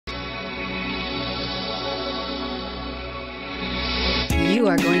You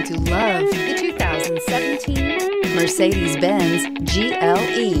are going to love the 2017 Mercedes-Benz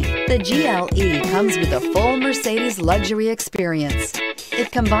GLE. The GLE comes with a full Mercedes luxury experience.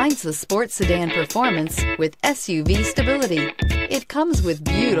 It combines the sports sedan performance with SUV stability. It comes with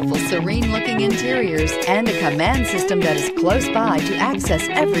beautiful, serene-looking interiors and a command system that is close by to access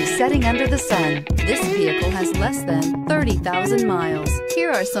every setting under the sun. This vehicle has less than 30,000 miles.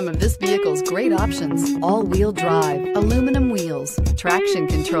 Here are some of this vehicle's great options: all-wheel drive, aluminum wheels, traction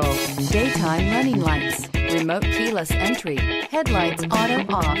control, daytime running lights, remote keyless entry, headlights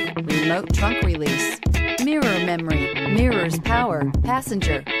auto-off, remote trunk release, mirror memory, mirrors power,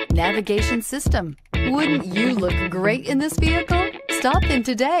 passenger, navigation system. Wouldn't you look great in this vehicle? Stop in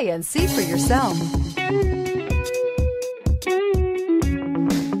today and see for yourself.